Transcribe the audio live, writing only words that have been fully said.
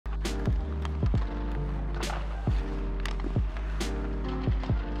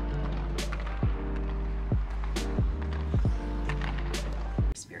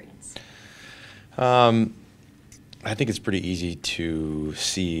I think it's pretty easy to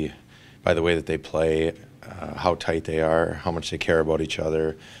see by the way that they play, how tight they are, how much they care about each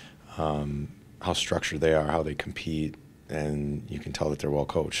other, how structured they are, how they compete, and you can tell that they're well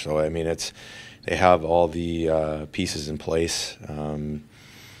coached. So I mean, they have all the pieces in place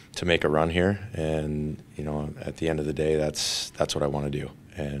to make a run here, and at the end of the day, that's what I want to do,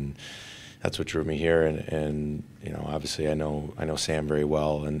 and that's what drew me here. And obviously I know Sam very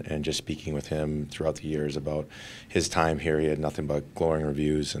well, and just speaking with him throughout the years about his time here, he had nothing but glowing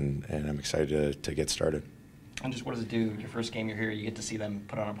reviews, and I'm excited to get started. And just what does it do? Your first game you're here, you get to see them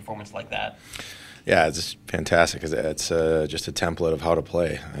put on a performance like that. Yeah, it's fantastic. It's just a template of how to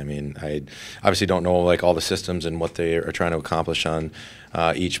play. I mean, I obviously don't know like all the systems and what they are trying to accomplish on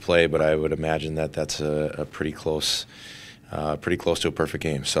each play, but I would imagine that that's a pretty close to a perfect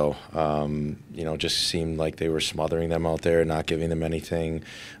game. So, just seemed like they were smothering them out there, not giving them anything,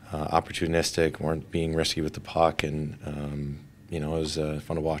 opportunistic, weren't being risky with the puck, and it was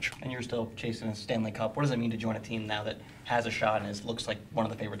fun to watch. And you're still chasing a Stanley Cup. What does it mean to join a team now that has a shot and looks like one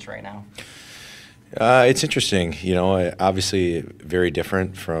of the favorites right now? It's interesting. Obviously very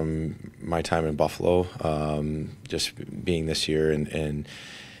different from my time in Buffalo, just being this year and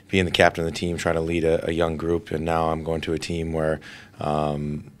being the captain of the team, trying to lead a young group, and now I'm going to a team where, I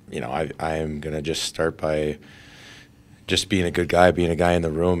am going to just start by just being a good guy, being a guy in the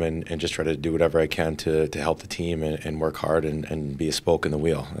room, and just try to do whatever I can to help the team and work hard and be a spoke in the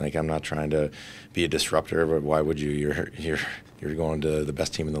wheel. Like, I'm not trying to be a disruptor, but why would you? You're going to the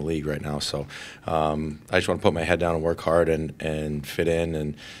best team in the league right now. So I just want to put my head down and work hard and fit in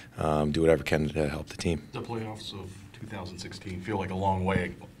and do whatever I can to help the team. The playoffs of 2016 feel like a long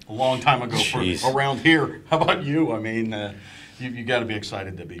time ago Jeez. For around here. How about you? I mean, you got to be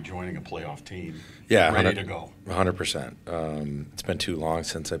excited to be joining a playoff team. Yeah, ready to go. 100%. It's been too long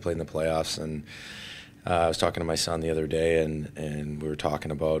since I played in the playoffs, and I was talking to my son the other day, and we were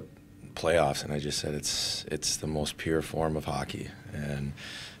talking about playoffs, and I just said it's the most pure form of hockey, and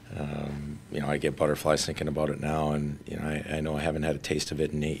I get butterflies thinking about it now, and I know I haven't had a taste of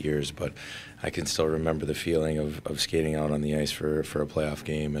it in 8 years, but I can still remember the feeling of skating out on the ice for a playoff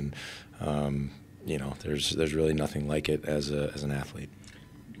game, and there's really nothing like it as an athlete.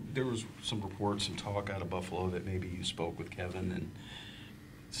 There was some reports, some talk out of Buffalo that maybe you spoke with Kevin and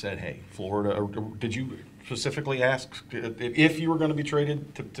said, hey, Florida, or did you specifically ask if you were going to be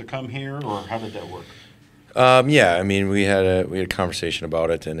traded to come here, or how did that work? Yeah, I mean, we had a conversation about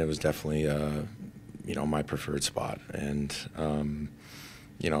it, and it was definitely my preferred spot, and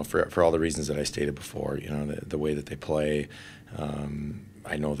for all the reasons that I stated before, the way that they play,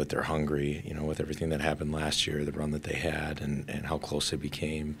 I know that they're hungry, with everything that happened last year, the run that they had, and how close they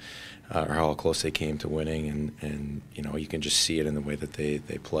became, or how close they came to winning, and you can just see it in the way that they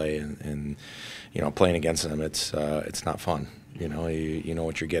play, and playing against them, it's not fun. You know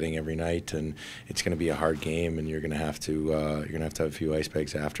what you're getting every night, and it's going to be a hard game, and you're going to have to have a few ice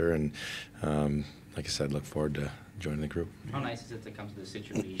bags after, and like I said, look forward to joining the group. How nice is it to come to this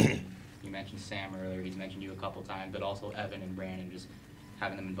situation? You mentioned Sam earlier; he's mentioned you a couple times, but also Evan and Brandon, just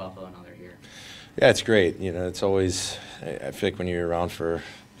having them in Buffalo and now they're here. Yeah, it's great. It's always, I feel like when you're around for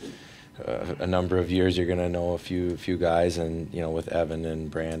a number of years, you're going to know a few guys, and with Evan and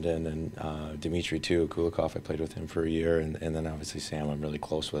Brandon and Dimitri too, Kulikov, I played with him for a year, and then obviously Sam I'm really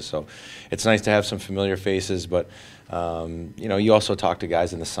close with. So it's nice to have some familiar faces, but you also talk to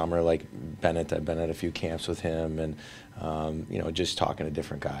guys in the summer like Bennett. I've been at a few camps with him, and just talking to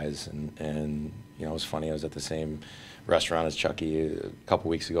different guys, and it was funny. I was at the same restaurant as Chucky a couple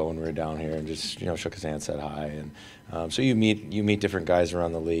weeks ago when we were down here, and just shook his hand, said hi, and so you meet different guys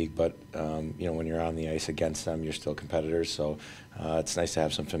around the league, but when you're on the ice against them, you're still competitors. So it's nice to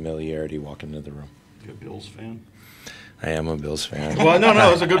have some familiarity walking into the room. You a Bills fan? I am a Bills fan. Well,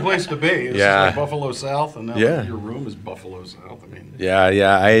 no, it's a good place to be. It's yeah. like Buffalo South, and now your room is Buffalo South. I mean, yeah.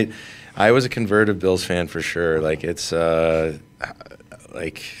 I was a converted Bills fan for sure. Like, it's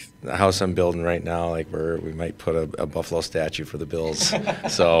like the house I'm building right now, like we might put a Buffalo statue for the Bills.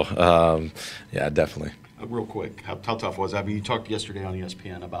 So yeah, definitely. Real quick, how tough was that? I mean, you talked yesterday on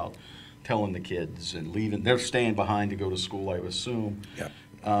ESPN about telling the kids and leaving. They're staying behind to go to school, I assume. Yeah.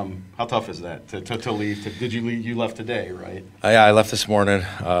 How tough is that to leave? Did you leave? You left today, right? Yeah, I left this morning.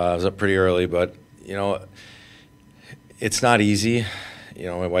 I was up pretty early, but it's not easy.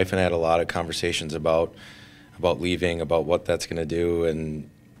 My wife and I had a lot of conversations about leaving, about what that's going to do, and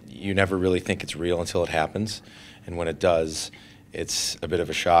you never really think it's real until it happens. And when it does, it's a bit of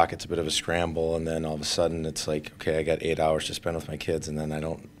a shock. It's a bit of a scramble, and then all of a sudden it's like, okay, I got 8 hours to spend with my kids, and then I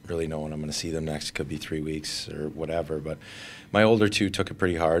don't really know when I'm going to see them next. It could be 3 weeks or whatever. But my older two took it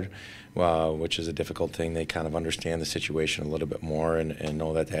pretty hard, which is a difficult thing. They kind of understand the situation a little bit more and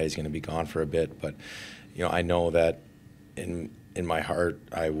know that Daddy's going to be gone for a bit. But I know that in my heart,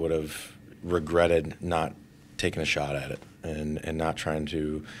 I would have regretted not taking a shot at it and not trying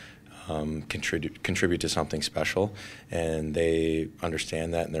to contribute to something special. And they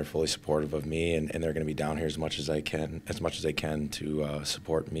understand that, and they're fully supportive of me, and they're going to be down here as much as they can to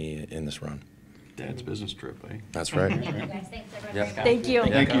support me in this run. Dad's business trip, eh? That's right. Thank you guys. Thanks, everyone. Yeah. Thank you.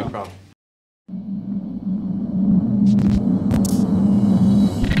 Thank you. No problem.